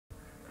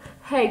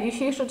Hej,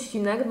 dzisiejszy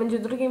odcinek będzie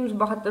drugim z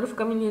bohaterów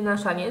Kamieni na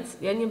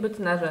szaniec, Janie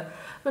Bytnarze.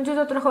 Będzie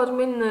to trochę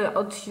odmienny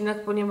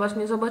odcinek, ponieważ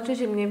nie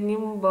zobaczycie mnie w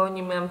nim, bo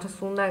nie miałam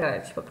czasu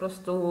nagrać. Po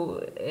prostu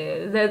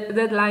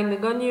deadline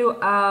gonił,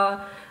 a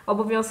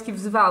obowiązki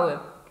wzywały.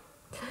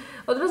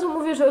 Od razu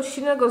mówię, że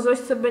odcinek o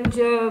Zośce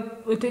będzie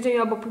tydzień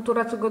albo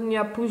półtora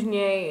tygodnia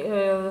później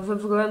ze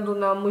względu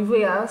na mój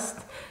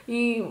wyjazd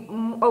i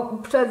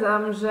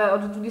uprzedzam, że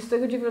od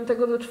 29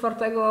 do 4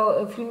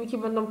 filmiki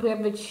będą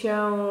pojawiać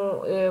się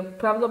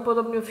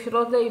prawdopodobnie w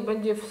środę i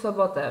będzie w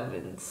sobotę,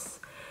 więc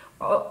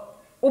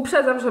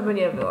uprzedzam, żeby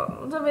nie było.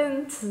 No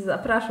więc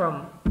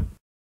zapraszam.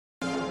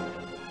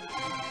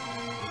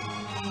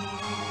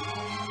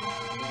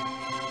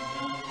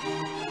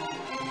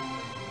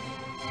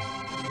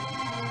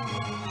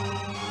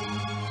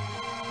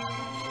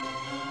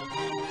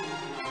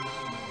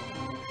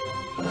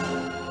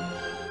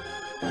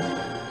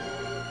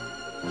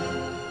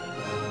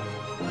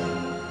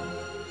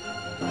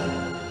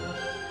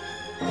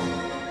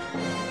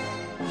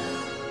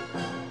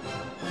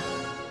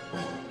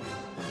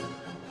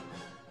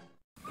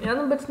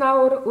 Jan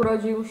Bytnar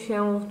urodził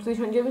się w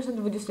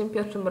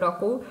 1921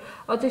 roku.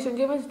 Od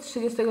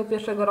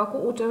 1931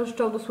 roku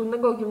uczęszczał do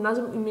słynnego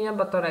gimnazjum imienia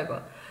Batorego.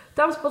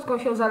 Tam spotkał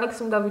się z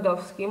Aleksem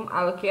Dawidowskim,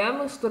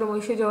 Alkiem, z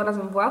którym siedział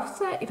razem w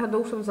ławce, i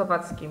Tadeuszem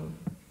Zawadzkim.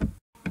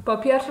 Po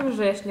 1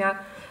 września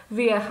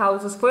wyjechał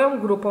ze swoją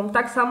grupą,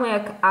 tak samo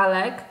jak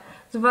Alek,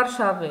 z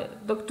Warszawy,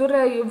 do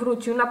której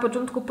wrócił na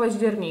początku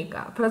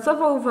października.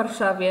 Pracował w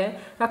Warszawie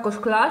jako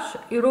szklarz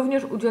i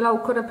również udzielał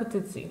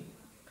korepetycji.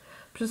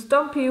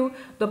 Przystąpił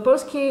do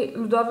Polskiej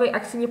Ludowej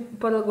Akcji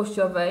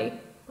Niepodległościowej,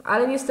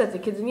 ale niestety,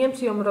 kiedy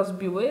Niemcy ją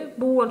rozbiły,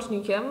 był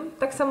łącznikiem,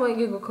 tak samo jak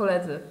jego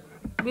koledzy,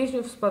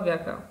 więźniów z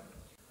Pawiaka.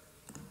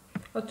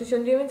 Od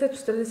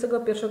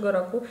 1941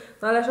 roku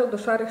należał do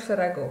Szarych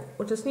Szeregów.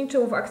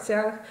 Uczestniczył w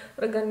akcjach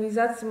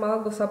organizacji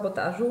Małego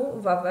Sabotażu,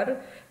 Wawer,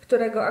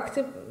 którego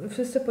akcje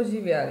wszyscy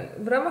podziwiali.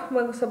 W ramach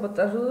Małego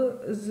Sabotażu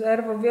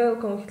zerwał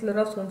wielką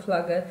hitlerowską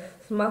flagę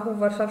z machów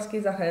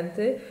warszawskiej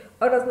Zachęty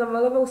oraz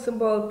namalował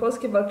symbol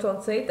Polski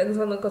Walczącej,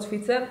 tzw.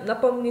 kotwicę, na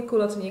pomniku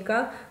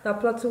lotnika na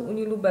placu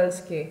Unii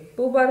Lubelskiej.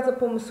 Był bardzo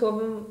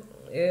pomysłowym,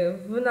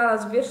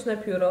 wynalazł wieczne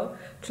pióro,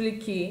 czyli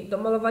kij, do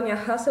malowania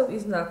haseł i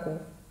znaków.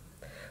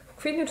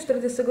 W kwietniu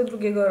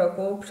 1942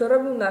 roku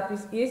przerobił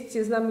napis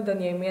 „Jedźcie z nami do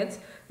Niemiec”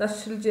 na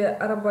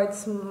szyldzie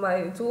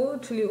Arbeitsmarktu,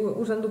 czyli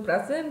Urzędu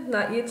Pracy,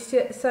 na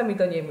 „Jedźcie sami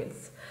do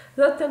Niemiec”.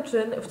 Za ten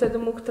czyn wtedy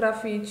mógł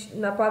trafić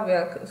na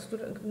Pawiak,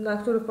 na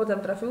który potem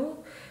trafił,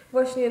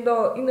 właśnie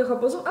do innych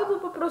obozów, albo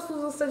po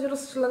prostu zostać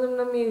rozstrzelanym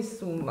na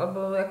miejscu,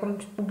 albo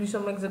jakąś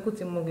publiczną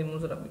egzekucję mogli mu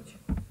zrobić.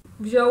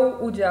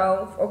 Wziął udział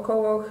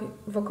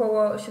w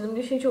około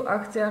 70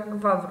 akcjach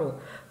Wawru.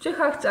 W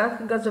tych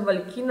akcjach gazowali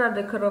kina,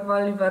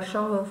 dekorowali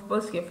Warszawę w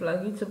polskie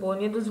flagi, co było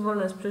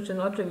niedozwolone z przyczyn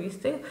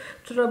oczywistych,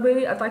 czy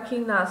robili ataki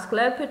na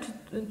sklepy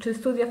czy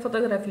studia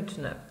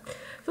fotograficzne.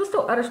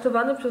 Został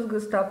aresztowany przez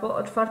Gestapo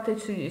o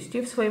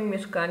 4:30 w swoim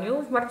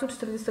mieszkaniu w marcu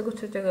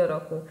 1943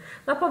 roku.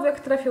 Na Pawiak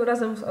trafił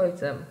razem z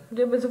ojcem,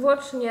 gdzie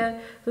bezzwłocznie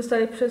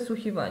zostali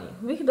przesłuchiwani.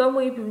 W ich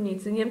domu i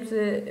piwnicy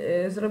Niemcy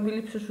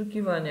zrobili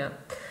przeszukiwania.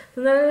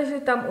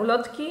 Znaleźli tam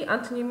ulotki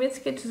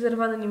antyniemieckie czy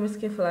zerwane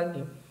niemieckie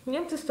flagi.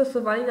 Niemcy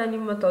stosowali na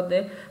nim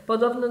metody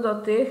podobne do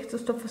tych, co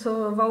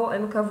stosowało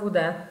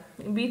NKWD.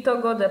 Bito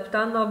go,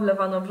 deptano,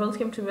 oblewano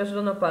wrzątkiem czy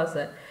miażdżono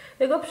palce.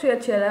 Jego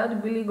przyjaciele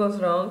odbili go z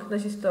rąk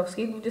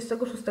nazistowskich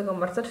 26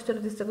 marca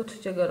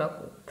 1943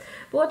 roku.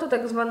 Była to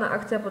tak zwana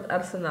akcja pod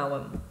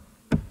Arsenałem.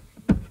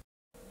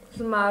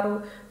 Zmarł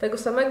tego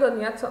samego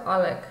dnia co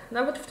Alek,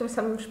 nawet w tym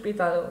samym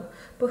szpitalu.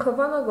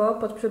 Pochowano go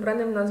pod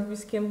przybranym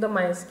nazwiskiem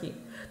Domański.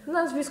 To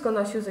nazwisko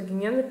nosił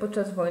zaginiony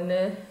podczas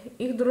wojny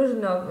ich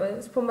drużynowy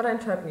z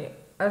pomarańczarni.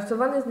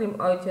 Aresztowany z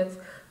nim ojciec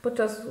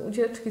podczas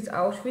ucieczki z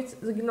Auschwitz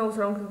zginął z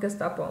rąk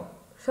Gestapo.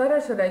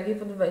 Szare szeregi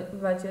w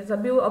odwecie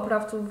zabiły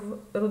oprawców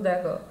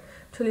Rudego,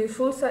 czyli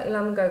Schulza i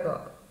Langego.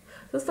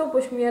 Został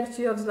po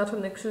śmierci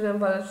odznaczony Krzyżem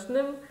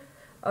Walecznym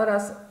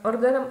oraz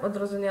Orderem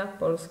Odrodzenia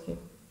Polski.